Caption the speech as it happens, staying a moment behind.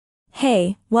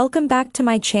Hey, welcome back to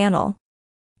my channel.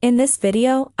 In this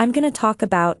video, I'm gonna talk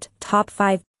about top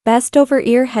 5 best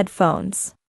over-ear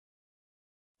headphones.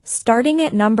 Starting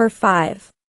at number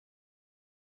 5.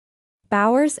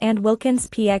 Bowers & Wilkins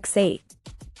PX8.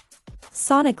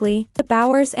 Sonically, the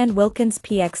Bowers & Wilkins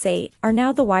PX8 are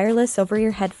now the wireless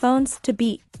over-ear headphones to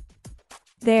beat.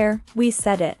 There, we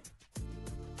said it.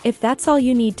 If that's all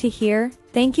you need to hear,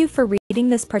 thank you for reading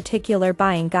this particular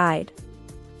buying guide.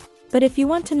 But if you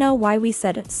want to know why we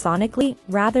said it sonically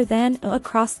rather than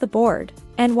across the board,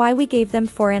 and why we gave them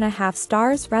 4.5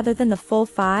 stars rather than the full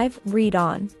 5, read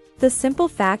on. The simple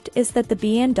fact is that the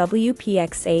B&W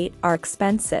PX8 are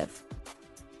expensive.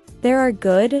 There are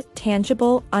good,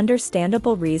 tangible,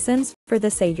 understandable reasons for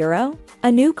this €1.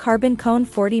 A new carbon cone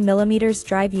 40mm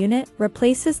drive unit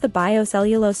replaces the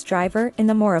biocellulose driver in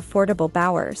the more affordable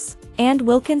Bowers &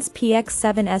 Wilkins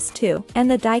PX7S2, and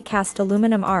the die-cast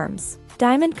aluminum arms,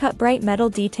 diamond-cut bright metal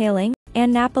detailing,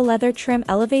 and Napa leather trim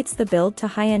elevates the build to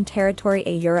high-end territory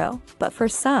 €1. But for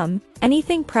some,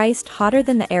 anything priced hotter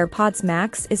than the AirPods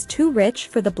Max is too rich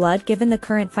for the blood given the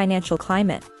current financial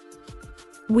climate.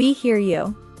 We hear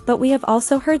you. But we have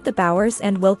also heard the Bowers &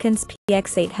 Wilkins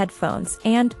PX8 headphones,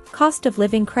 and, cost of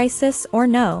living crisis or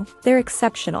no, they're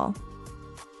exceptional.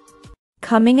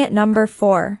 Coming at number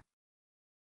 4.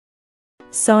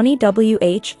 Sony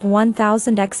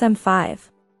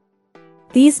WH-1000XM5.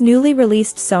 These newly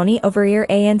released Sony over-ear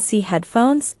ANC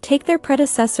headphones take their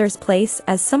predecessor's place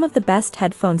as some of the best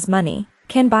headphones money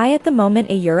can buy at the moment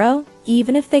 €1,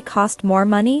 even if they cost more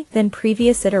money than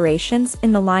previous iterations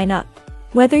in the lineup.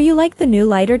 Whether you like the new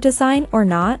lighter design or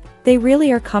not, they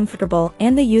really are comfortable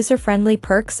and the user-friendly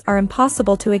perks are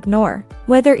impossible to ignore.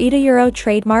 Whether €1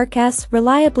 trademark S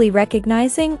reliably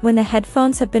recognizing when the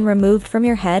headphones have been removed from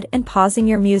your head and pausing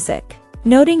your music.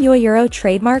 Noting €1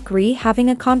 trademark having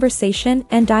a conversation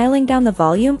and dialing down the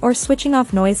volume or switching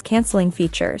off noise cancelling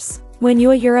features. When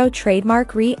 €1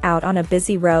 trademark out on a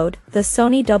busy road, the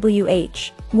Sony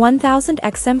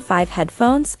WH-1000XM5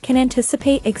 headphones can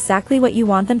anticipate exactly what you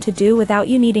want them to do without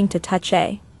you needing to touch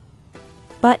a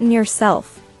button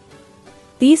yourself.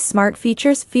 These smart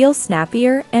features feel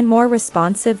snappier and more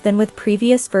responsive than with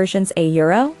previous versions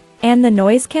 €1, and the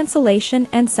noise cancellation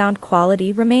and sound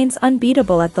quality remains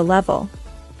unbeatable at the level.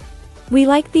 We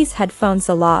like these headphones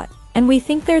a lot, and we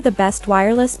think they're the best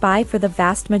wireless buy for the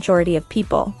vast majority of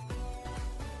people.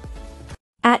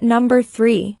 At number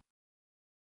 3.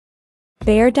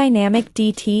 Beyerdynamic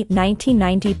DT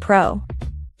 1990 Pro.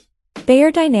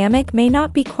 Beyerdynamic may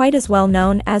not be quite as well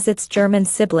known as its German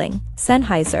sibling,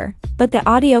 Sennheiser, but the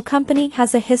audio company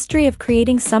has a history of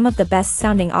creating some of the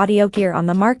best-sounding audio gear on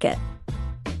the market.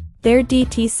 Their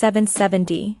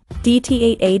DT770,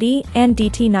 DT880, and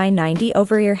DT990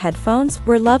 over-ear headphones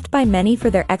were loved by many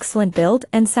for their excellent build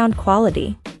and sound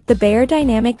quality. The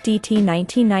Beyerdynamic DT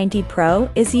 1990 Pro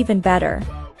is even better.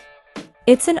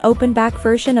 It's an open-back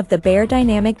version of the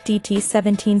Beyerdynamic DT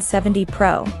 1770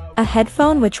 Pro, a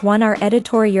headphone which won our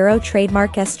editorial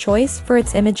trademark S choice for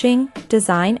its imaging,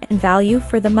 design, and value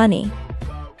for the money.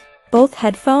 Both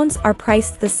headphones are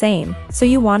priced the same, so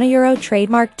you want a €1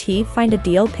 trademark T, find a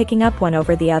deal picking up one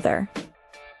over the other.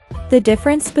 The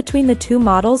difference between the two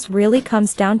models really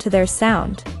comes down to their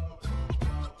sound.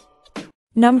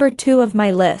 Number 2 of my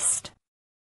list.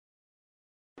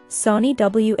 Sony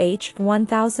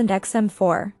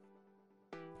WH-1000XM4.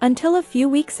 Until a few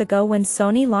weeks ago when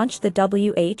Sony launched the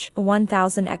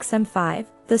WH-1000XM5,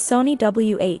 the Sony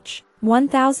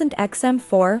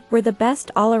WH-1000XM4 were the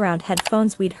best all-around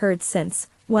headphones we'd heard since,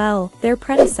 well, their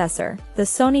predecessor, the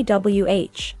Sony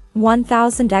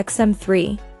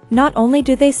WH-1000XM3. Not only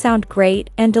do they sound great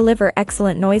and deliver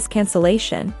excellent noise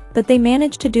cancellation, but they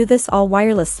manage to do this all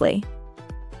wirelessly.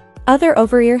 Other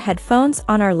over-ear headphones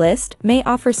on our list may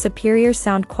offer superior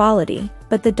sound quality,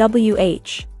 but the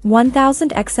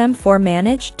WH-1000XM4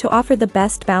 managed to offer the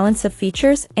best balance of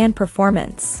features and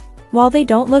performance. While they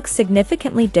don't look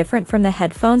significantly different from the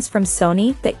headphones from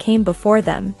Sony that came before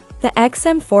them, the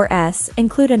XM4S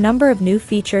include a number of new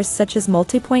features such as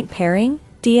multi-point pairing,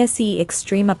 DSE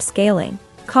extreme upscaling,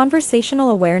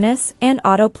 conversational awareness, and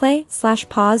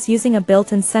autoplay/pause using a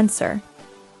built-in sensor.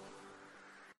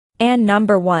 And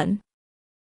number 1.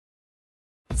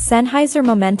 Sennheiser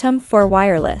Momentum 4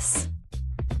 Wireless.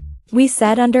 We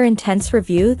said under intense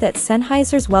review that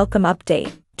Sennheiser's welcome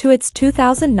update to its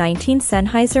 2019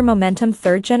 Sennheiser Momentum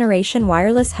 3rd generation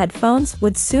wireless headphones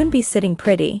would soon be sitting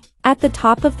pretty at the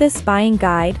top of this buying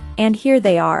guide, and here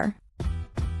they are.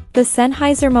 The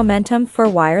Sennheiser Momentum 4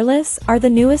 Wireless are the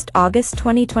newest August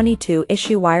 2022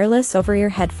 issue wireless over-ear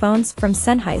headphones from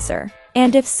Sennheiser,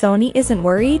 and if Sony isn't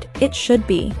worried, it should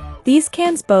be. These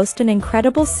cans boast an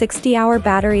incredible 60-hour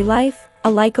battery life,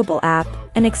 a likable app,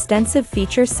 an extensive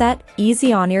feature set,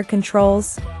 easy on-ear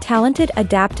controls, talented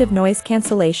adaptive noise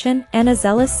cancellation, and a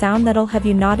zealous sound that'll have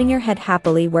you nodding your head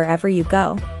happily wherever you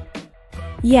go.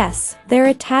 Yes, they're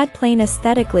a tad plain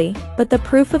aesthetically, but the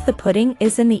proof of the pudding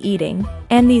is in the eating,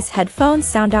 and these headphones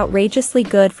sound outrageously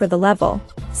good for the level.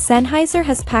 Sennheiser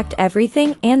has packed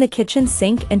everything and the kitchen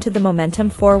sink into the Momentum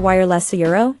 4 Wireless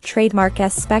Euro trademark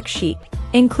S spec sheet,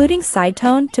 including side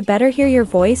tone to better hear your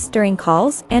voice during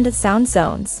calls and sound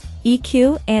zones,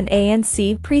 EQ and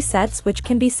ANC presets which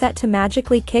can be set to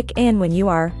magically kick in when you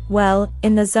are, well,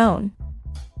 in the zone.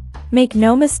 Make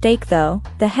no mistake though,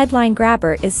 the headline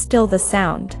grabber is still the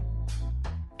sound.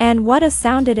 And what a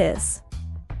sound it is!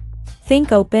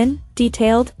 Think open,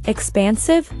 detailed,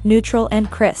 expansive, neutral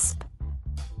and crisp.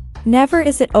 Never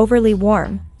is it overly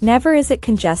warm, never is it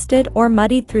congested or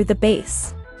muddied through the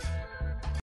bass.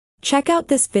 Check out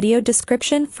this video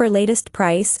description for latest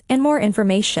price and more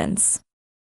informations.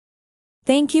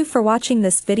 Thank you for watching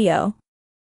this video.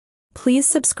 Please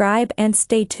subscribe and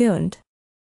stay tuned.